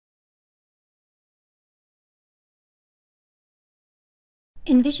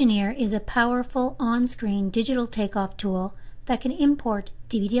Envisioneer is a powerful on-screen digital takeoff tool that can import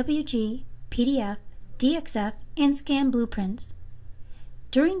DWG, PDF, DXF, and scan blueprints.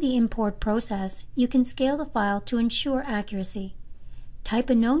 During the import process, you can scale the file to ensure accuracy.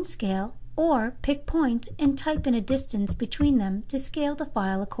 Type a known scale or pick points and type in a distance between them to scale the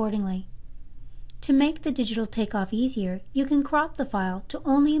file accordingly. To make the digital takeoff easier, you can crop the file to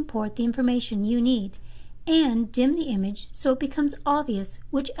only import the information you need and dim the image so it becomes obvious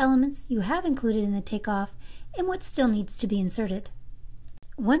which elements you have included in the takeoff and what still needs to be inserted.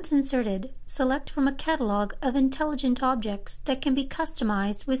 Once inserted, select from a catalog of intelligent objects that can be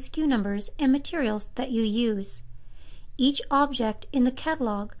customized with SKU numbers and materials that you use. Each object in the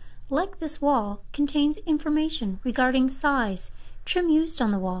catalog, like this wall, contains information regarding size, trim used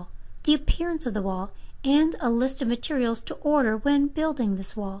on the wall, the appearance of the wall, and a list of materials to order when building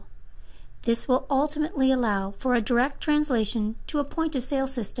this wall. This will ultimately allow for a direct translation to a point-of-sale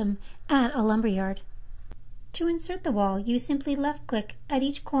system at a lumberyard. To insert the wall, you simply left-click at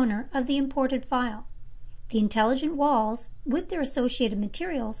each corner of the imported file. The intelligent walls, with their associated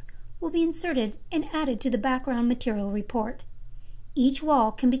materials, will be inserted and added to the background material report. Each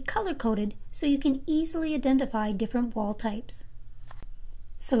wall can be color-coded so you can easily identify different wall types.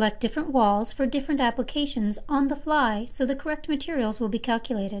 Select different walls for different applications on the fly so the correct materials will be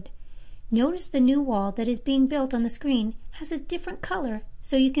calculated. Notice the new wall that is being built on the screen has a different color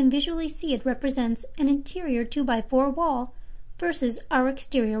so you can visually see it represents an interior 2x4 wall versus our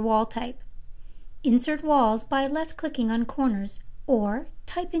exterior wall type. Insert walls by left-clicking on corners or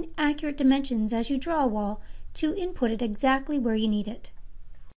type in accurate dimensions as you draw a wall to input it exactly where you need it.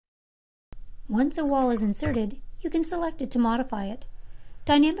 Once a wall is inserted, you can select it to modify it.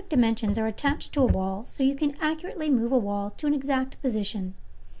 Dynamic dimensions are attached to a wall so you can accurately move a wall to an exact position.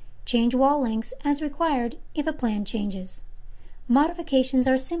 Change wall lengths as required if a plan changes. Modifications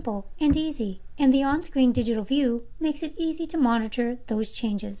are simple and easy, and the on-screen digital view makes it easy to monitor those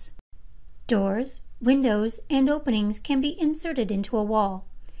changes. Doors, windows, and openings can be inserted into a wall.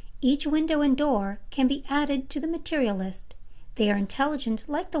 Each window and door can be added to the material list. They are intelligent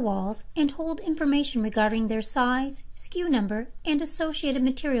like the walls and hold information regarding their size, SKU number, and associated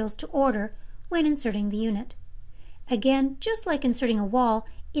materials to order when inserting the unit. Again, just like inserting a wall,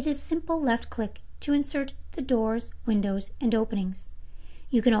 it is simple left-click to insert the doors, windows, and openings.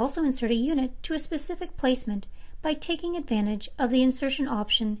 You can also insert a unit to a specific placement by taking advantage of the insertion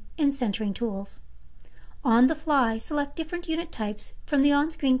option and centering tools. On the fly, select different unit types from the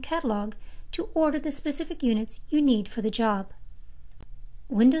on-screen catalog to order the specific units you need for the job.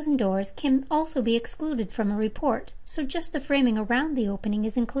 Windows and doors can also be excluded from a report, so just the framing around the opening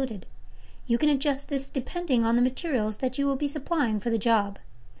is included. You can adjust this depending on the materials that you will be supplying for the job.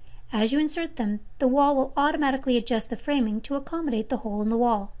 As you insert them, the wall will automatically adjust the framing to accommodate the hole in the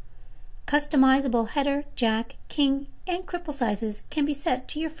wall. Customizable header, jack, king, and cripple sizes can be set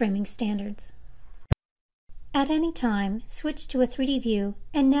to your framing standards. At any time, switch to a 3D view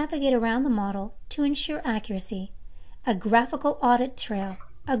and navigate around the model to ensure accuracy. A graphical audit trail,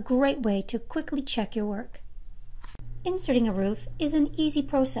 a great way to quickly check your work. Inserting a roof is an easy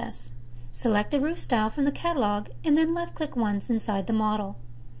process. Select the roof style from the catalog and then left-click once inside the model.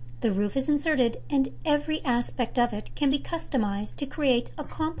 The roof is inserted and every aspect of it can be customized to create a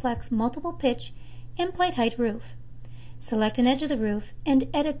complex multiple pitch and plate height roof. Select an edge of the roof and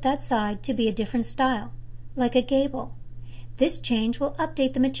edit that side to be a different style, like a gable. This change will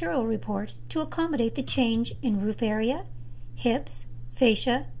update the material report to accommodate the change in roof area, hips,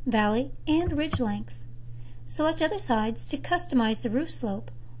 fascia, valley, and ridge lengths. Select other sides to customize the roof slope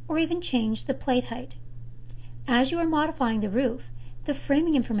or even change the plate height. As you are modifying the roof, the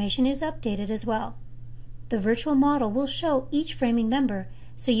framing information is updated as well. The virtual model will show each framing member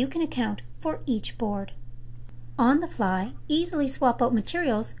so you can account for each board. On the fly, easily swap out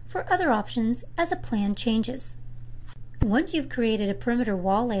materials for other options as a plan changes. Once you've created a perimeter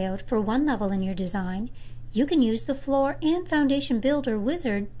wall layout for one level in your design, you can use the Floor and Foundation Builder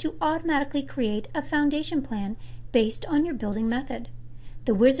wizard to automatically create a foundation plan based on your building method.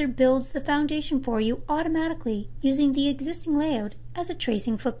 The wizard builds the foundation for you automatically using the existing layout as a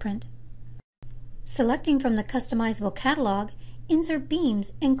tracing footprint. Selecting from the customizable catalog, insert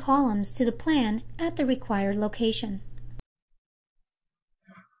beams and columns to the plan at the required location.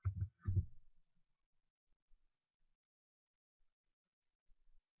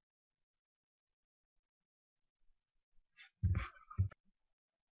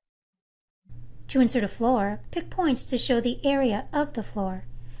 To insert a floor, pick points to show the area of the floor.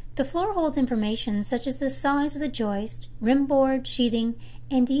 The floor holds information such as the size of the joist, rim board, sheathing,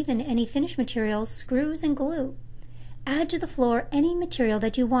 and even any finished materials, screws, and glue. Add to the floor any material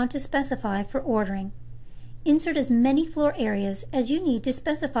that you want to specify for ordering. Insert as many floor areas as you need to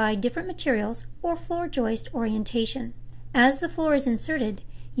specify different materials or floor joist orientation. As the floor is inserted,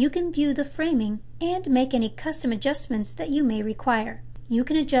 you can view the framing and make any custom adjustments that you may require. You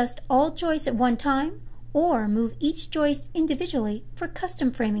can adjust all joists at one time or move each joist individually for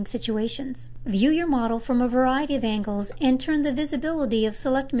custom framing situations. View your model from a variety of angles and turn the visibility of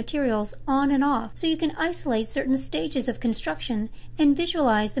select materials on and off so you can isolate certain stages of construction and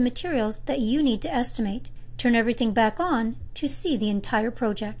visualize the materials that you need to estimate. Turn everything back on to see the entire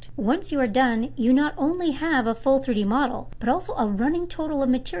project. Once you are done, you not only have a full 3D model, but also a running total of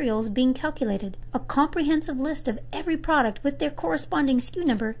materials being calculated. A comprehensive list of every product with their corresponding SKU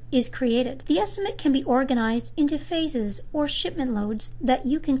number is created. The estimate can be organized into phases or shipment loads that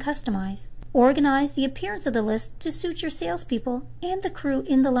you can customize. Organize the appearance of the list to suit your salespeople and the crew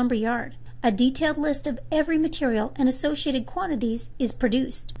in the lumber yard. A detailed list of every material and associated quantities is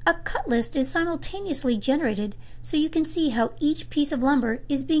produced. A cut list is simultaneously generated so you can see how each piece of lumber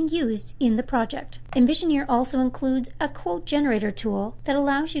is being used in the project. Envisioneer also includes a quote generator tool that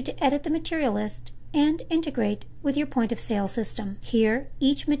allows you to edit the material list and integrate with your point of sale system. Here,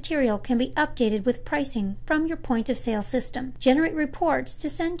 each material can be updated with pricing from your point of sale system. Generate reports to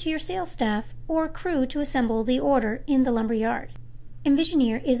send to your sales staff or crew to assemble the order in the lumber yard.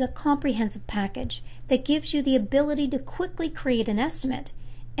 Envisioneer is a comprehensive package that gives you the ability to quickly create an estimate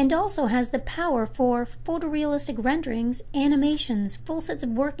and also has the power for photorealistic renderings, animations, full sets of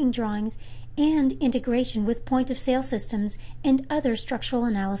working drawings, and integration with point-of-sale systems and other structural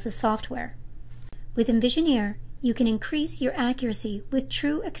analysis software. With Envisioneer, you can increase your accuracy with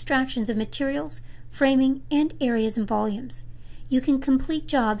true extractions of materials, framing, and areas and volumes. You can complete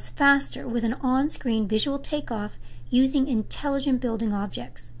jobs faster with an on-screen visual takeoff using intelligent building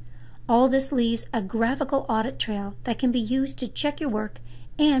objects. All this leaves a graphical audit trail that can be used to check your work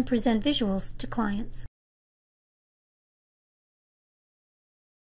and present visuals to clients.